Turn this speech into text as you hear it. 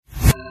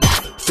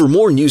For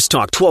more News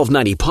Talk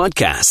 1290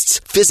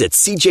 podcasts, visit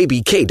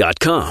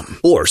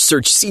cjbk.com or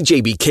search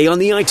CJBK on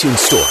the iTunes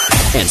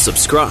Store and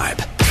subscribe.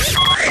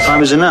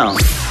 Time is it now?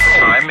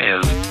 Time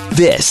is.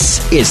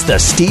 This is the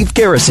Steve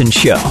Garrison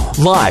Show,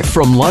 live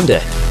from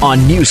London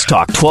on News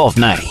Talk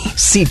 1290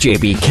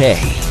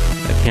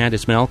 CJBK.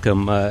 Candace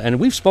Malcolm, and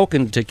we've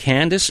spoken to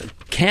Candace.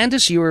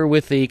 Candace, you were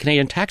with the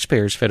Canadian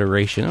Taxpayers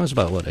Federation. That was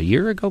about, a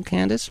year ago,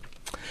 Candace?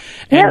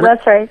 Yeah,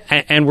 that's right.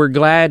 And we're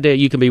glad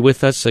you can be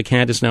with us.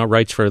 Candace now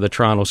writes for the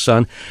Toronto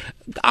Sun.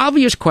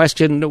 Obvious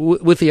question,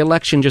 with the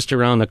election just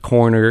around the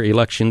corner,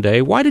 Election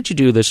Day, why did you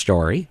do this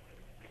story?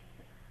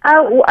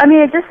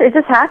 It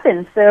just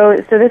happened. So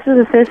this is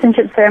a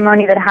citizenship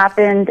ceremony that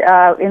happened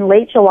in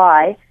late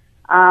July.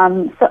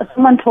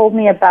 Someone told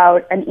me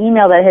about an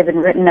email that had been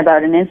written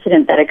about an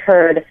incident that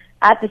occurred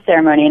at the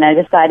ceremony, and I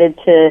decided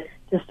to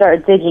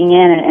start digging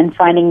in and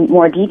finding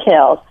more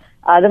details.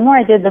 The more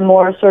I did, the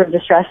more sort of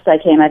distressed I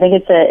came. I think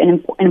it's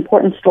an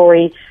important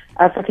story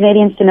for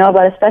Canadians to know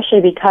about,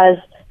 especially because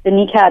the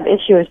Niqab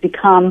issue has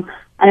become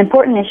an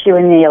important issue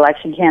in the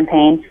election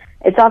campaign.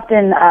 It's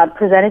often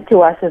presented to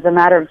us as a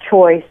matter of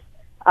choice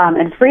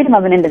and freedom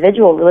of an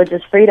individual,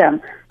 religious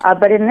freedom.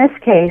 But in this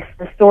case,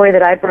 the story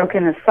that I broke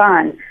in the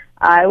Sun,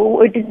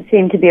 it didn't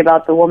seem to be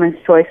about the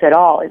woman's choice at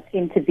all. It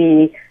seemed to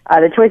be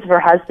the choice of her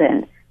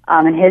husband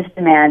and his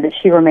demand that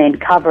she remain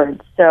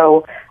covered.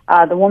 So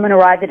the woman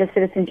arrived at a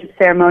citizenship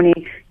ceremony.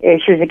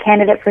 She was a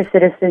candidate for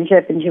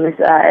citizenship, and she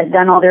had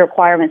done all the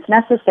requirements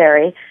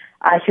necessary.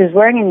 She was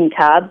wearing a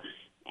niqab,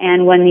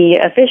 and when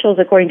the officials,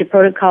 according to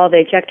protocol,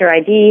 they checked her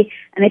ID,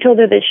 and they told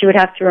her that she would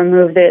have to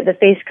remove the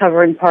face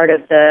covering part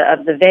of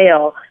the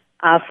veil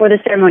for the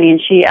ceremony,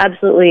 and she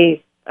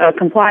absolutely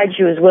complied.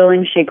 She was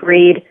willing. She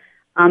agreed.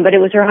 But it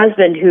was her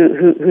husband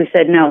who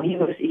said no.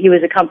 He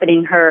was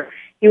accompanying her.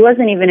 He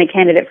wasn't even a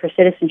candidate for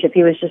citizenship.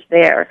 He was just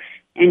there,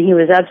 and he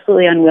was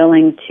absolutely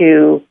unwilling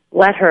to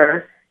let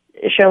her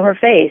show her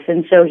face.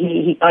 And so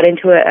he got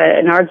into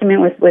an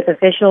argument with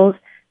officials.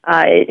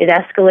 It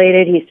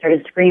escalated. He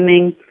started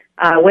screaming.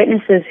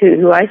 Witnesses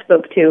who I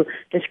spoke to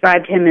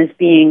described him as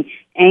being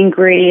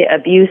angry,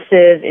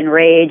 abusive,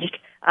 enraged.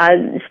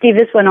 Steve,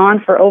 this went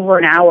on for over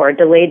an hour,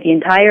 delayed the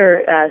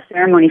entire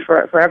ceremony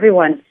for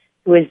everyone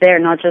who was there,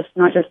 not just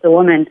the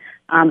woman,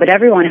 but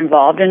everyone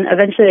involved. And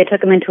eventually they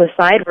took him into a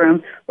side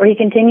room where he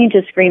continued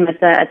to scream at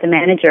the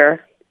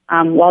manager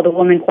while the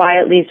woman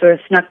quietly sort of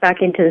snuck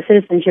back into the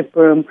citizenship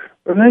room,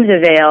 removed the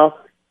veil,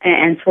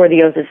 and swore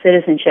the oath of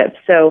citizenship.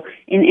 So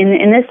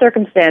in this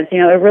circumstance, it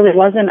really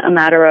wasn't a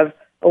matter of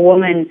a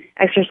woman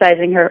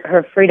exercising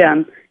her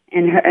freedom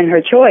and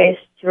her choice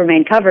to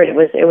remain covered. It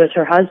was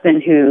her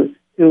husband who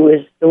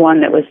was the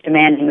one that was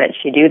demanding that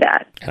she do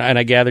that. And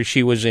I gather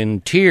she was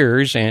in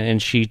tears,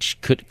 and she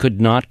could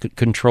not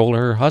control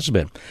her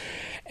husband.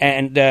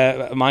 And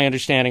my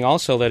understanding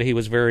also that he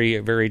was very,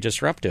 very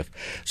disruptive.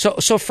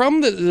 So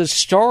from the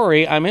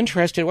story, I'm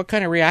interested, what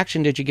kind of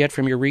reaction did you get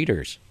from your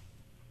readers?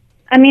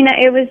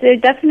 It was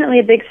definitely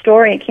a big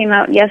story. It came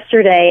out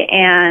yesterday,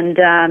 and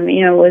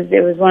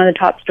it was one of the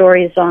top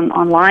stories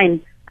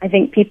online. I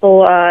think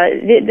people,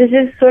 this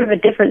is sort of a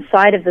different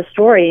side of the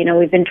story.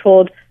 We've been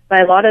told by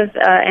a lot of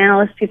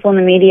analysts, people in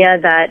the media,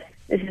 that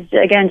this is,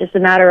 again, just a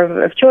matter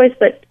of choice.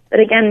 But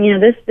again,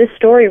 this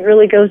story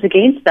really goes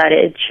against that.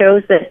 It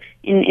shows that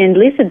in at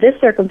least in this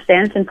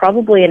circumstance, and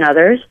probably in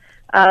others,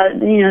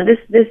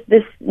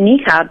 this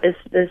niqab,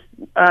 this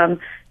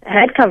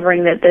head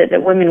covering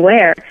that women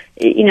wear,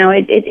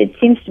 it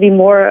seems to be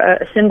more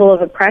a symbol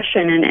of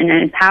oppression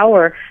and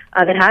power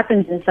that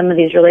happens in some of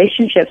these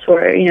relationships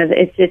where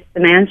it's the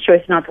man's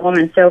choice, not the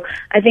woman. So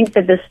I think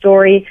that this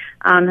story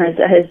has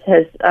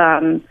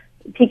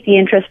piqued the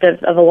interest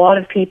of a lot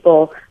of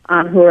people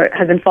who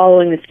have been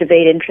following this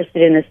debate,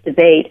 interested in this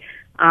debate,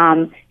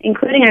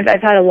 including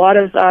I've had a lot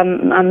of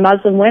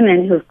Muslim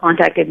women who have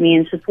contacted me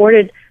and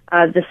supported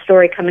this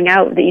story coming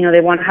out.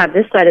 They want to have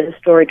this side of the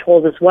story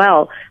told as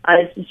well.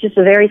 It's just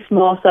a very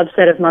small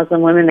subset of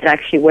Muslim women that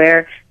actually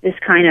wear this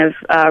kind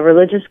of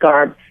religious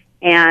garb,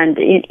 and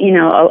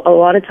a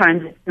lot of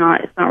times it's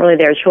not really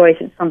their choice.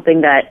 It's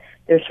something that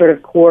they're sort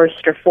of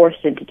coerced or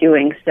forced into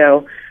doing.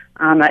 So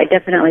I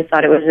definitely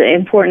thought it was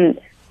important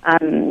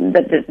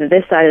that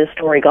this side of the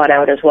story got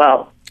out as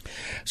well.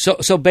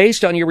 So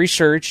based on your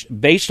research,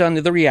 based on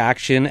the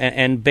reaction,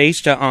 and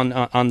based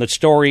on the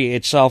story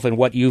itself and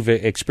what you've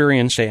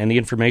experienced and the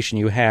information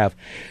you have,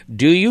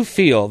 do you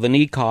feel the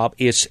niqab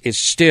is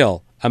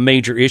still a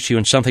major issue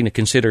and something to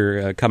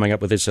consider coming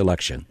up with this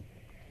election?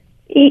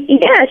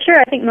 Yeah, sure.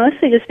 I think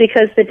mostly just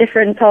because the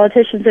different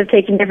politicians have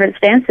taken different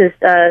stances.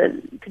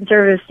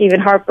 Conservative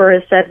Stephen Harper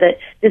has said that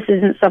this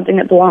isn't something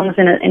that belongs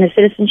in a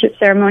citizenship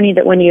ceremony,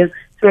 that when you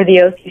swear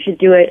the oath, you should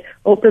do it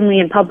openly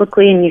and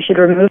publicly, and you should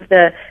remove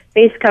the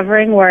face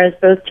covering, whereas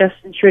both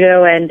Justin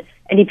Trudeau and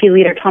NDP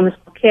leader Thomas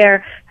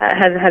Mulcair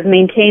have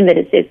maintained that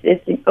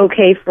it's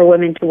okay for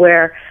women to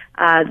wear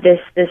this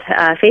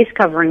face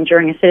covering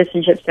during a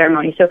citizenship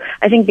ceremony. So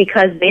I think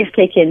because they've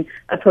taken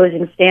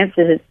opposing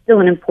stances, it's still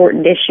an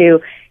important issue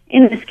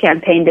in this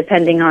campaign,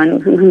 depending on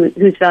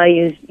whose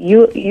values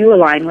you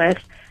align with.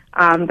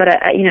 But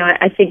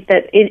I think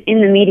that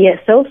in the media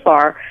so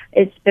far,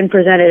 it's been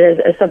presented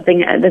as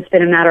something that's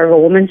been a matter of a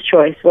woman's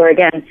choice. Where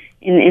again,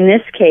 in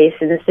this case,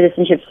 in the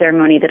citizenship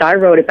ceremony that I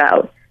wrote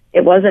about,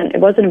 it wasn't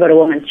about a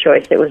woman's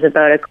choice. It was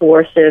about a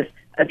coercive,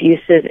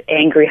 abusive,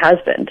 angry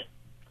husband.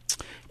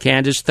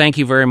 Candace, thank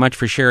you very much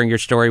for sharing your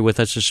story with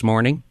us this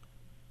morning.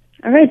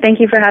 All right, thank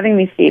you for having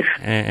me, Steve.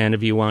 And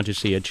if you want to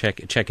see it,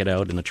 check it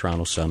out in the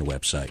Toronto Sun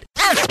website.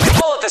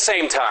 All at the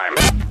same time.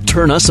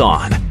 Turn us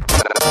on.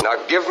 Now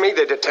give me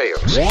the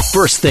details.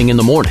 First thing in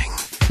the morning.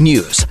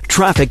 News,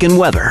 traffic and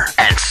weather,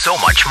 and so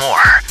much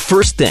more.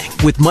 First Thing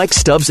with Mike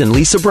Stubbs and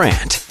Lisa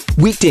Brandt.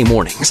 Weekday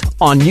mornings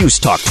on News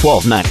Talk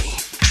 1290.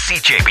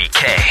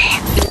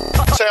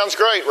 CJBK. Sounds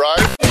great,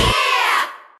 right?